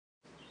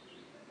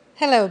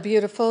Hello,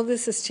 beautiful.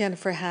 This is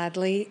Jennifer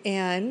Hadley,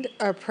 and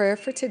our prayer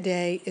for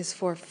today is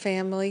for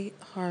family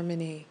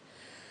harmony.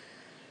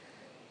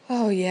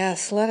 Oh,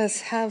 yes, let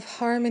us have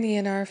harmony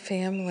in our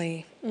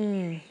family.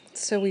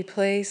 So we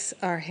place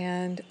our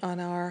hand on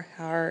our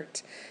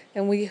heart,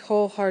 and we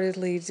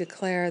wholeheartedly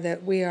declare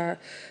that we are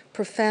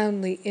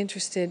profoundly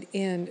interested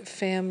in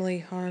family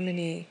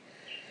harmony.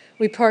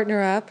 We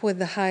partner up with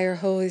the higher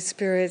Holy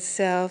Spirit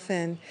self,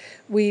 and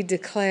we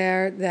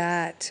declare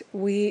that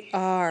we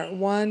are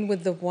one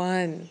with the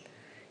one.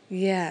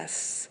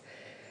 Yes.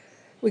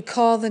 We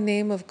call the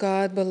name of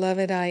God,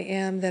 beloved, I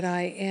am that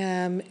I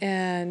am,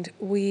 and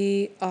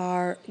we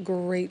are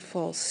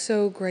grateful,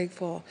 so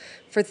grateful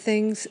for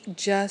things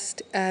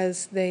just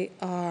as they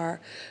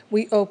are.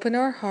 We open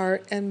our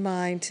heart and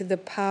mind to the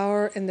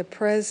power and the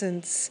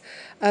presence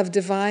of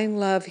divine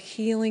love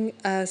healing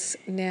us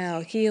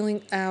now,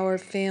 healing our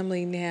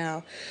family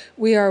now.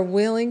 We are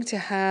willing to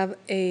have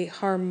a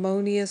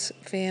harmonious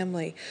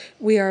family.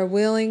 We are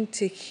willing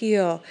to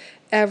heal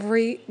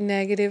every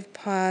negative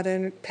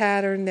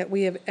pattern that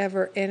we have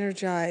ever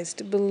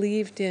energized,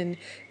 believed in,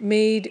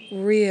 made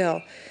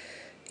real,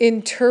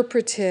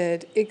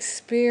 interpreted,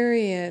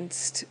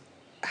 experienced,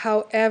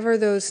 however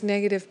those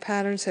negative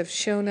patterns have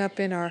shown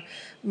up in our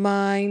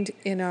mind,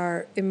 in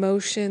our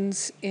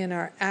emotions, in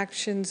our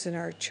actions, in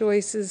our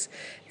choices,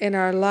 in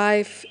our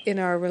life, in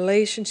our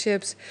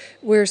relationships.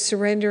 We're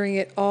surrendering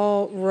it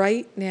all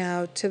right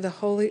now to the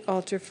holy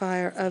altar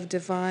fire of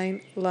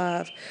divine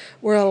love.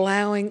 We're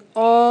allowing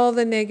all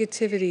the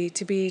negativity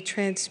to be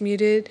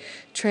transmuted,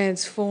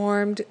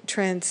 transformed,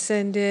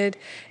 transcended,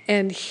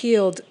 and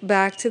healed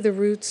back to the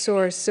root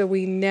source so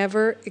we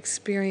never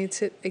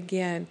experience it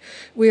again.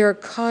 We are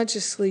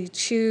consciously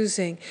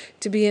choosing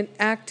to be an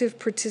active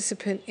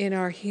participant in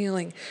our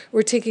healing.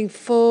 We're taking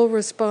full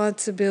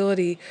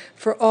responsibility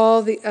for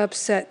all the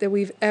upset that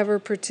we've ever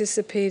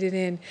participated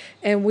in,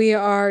 and we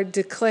are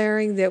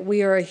declaring that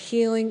we are a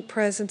healing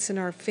presence in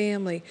our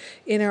family,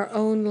 in our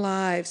own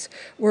lives.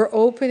 We're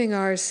opening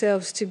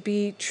ourselves to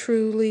be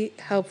truly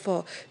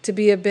helpful, to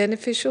be a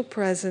beneficial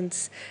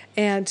presence,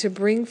 and to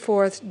bring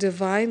forth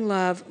divine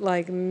love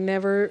like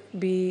never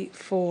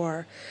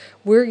before.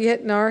 We're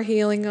getting our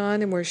healing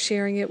on, and we're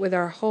sharing it with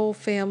our whole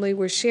family.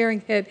 We're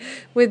sharing it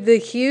with the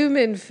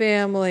human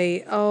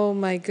family. Oh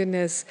my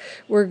goodness.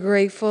 We're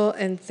grateful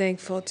and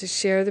thankful to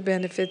share the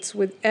benefits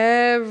with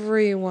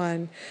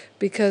everyone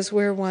because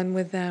we're one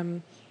with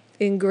them.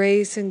 In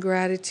grace and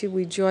gratitude,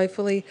 we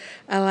joyfully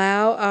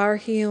allow our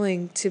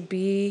healing to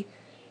be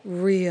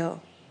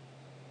real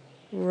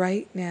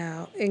right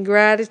now. In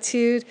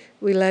gratitude,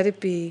 we let it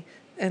be,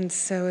 and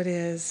so it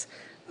is.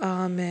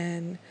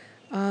 Amen.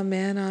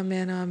 Amen,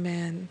 amen,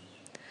 amen.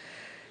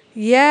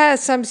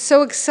 Yes, I'm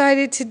so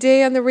excited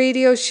today on the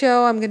radio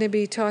show. I'm going to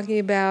be talking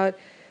about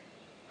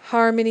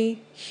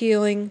harmony,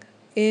 healing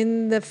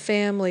in the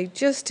family,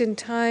 just in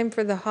time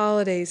for the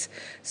holidays.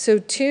 So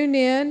tune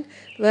in.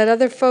 Let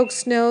other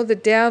folks know the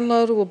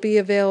download will be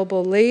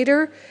available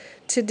later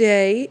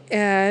today,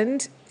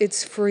 and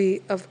it's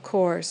free, of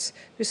course.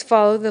 Just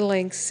follow the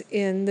links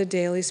in the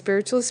Daily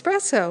Spiritual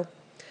Espresso.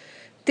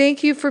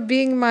 Thank you for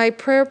being my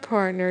prayer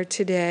partner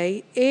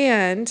today.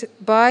 And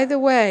by the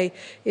way,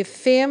 if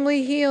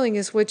family healing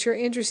is what you're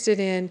interested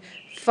in,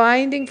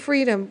 Finding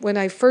Freedom, when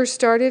I first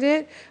started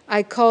it,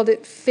 I called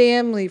it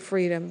Family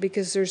Freedom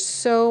because there's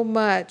so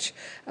much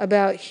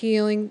about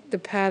healing the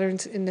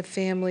patterns in the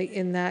family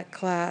in that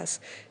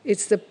class.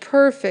 It's the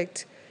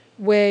perfect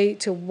way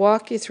to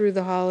walk you through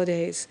the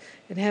holidays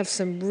and have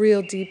some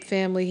real deep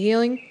family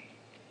healing.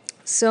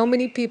 So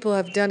many people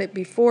have done it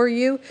before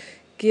you.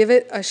 Give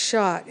it a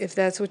shot if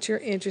that's what you're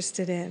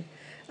interested in.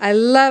 I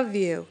love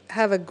you.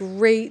 Have a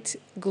great,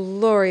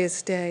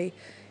 glorious day.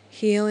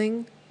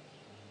 Healing,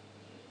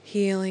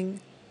 healing,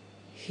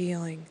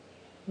 healing.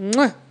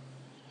 Mwah!